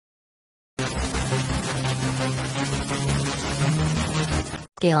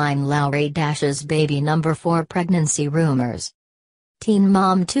Kailyn Lowry dashes baby number 4 pregnancy rumors. Teen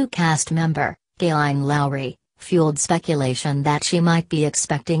Mom 2 cast member, Kailyn Lowry, fueled speculation that she might be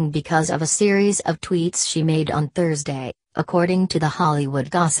expecting because of a series of tweets she made on Thursday, according to The Hollywood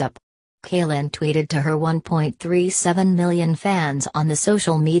Gossip. Kailyn tweeted to her 1.37 million fans on the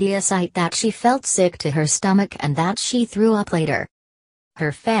social media site that she felt sick to her stomach and that she threw up later.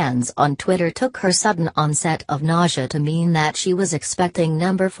 Her fans on Twitter took her sudden onset of nausea to mean that she was expecting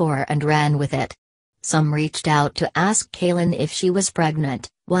number 4 and ran with it. Some reached out to ask Kailyn if she was pregnant,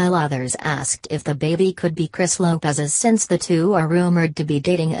 while others asked if the baby could be Chris Lopez's since the two are rumored to be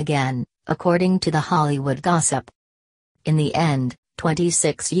dating again, according to The Hollywood Gossip. In the end,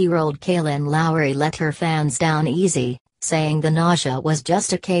 26-year-old Kailyn Lowry let her fans down easy, saying the nausea was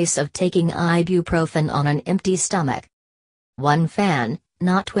just a case of taking ibuprofen on an empty stomach. One fan,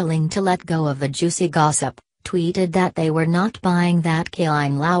 not willing to let go of the juicy gossip, tweeted that they were not buying that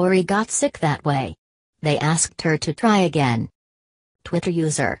Kailyn Lowry got sick that way. They asked her to try again. Twitter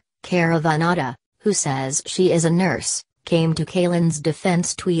user, Caravanata, who says she is a nurse, came to Kailyn's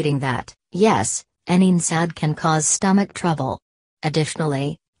defense tweeting that, yes, any NSAID can cause stomach trouble.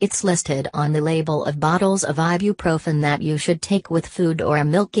 Additionally, it's listed on the label of bottles of ibuprofen that you should take with food or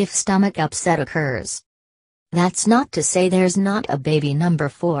milk if stomach upset occurs. That's not to say there's not a baby number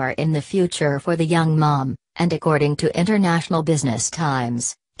 4 in the future for the young mom, and according to International Business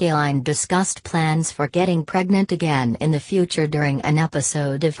Times, Kailyn discussed plans for getting pregnant again in the future during an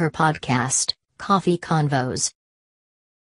episode of her podcast, Coffee Convos.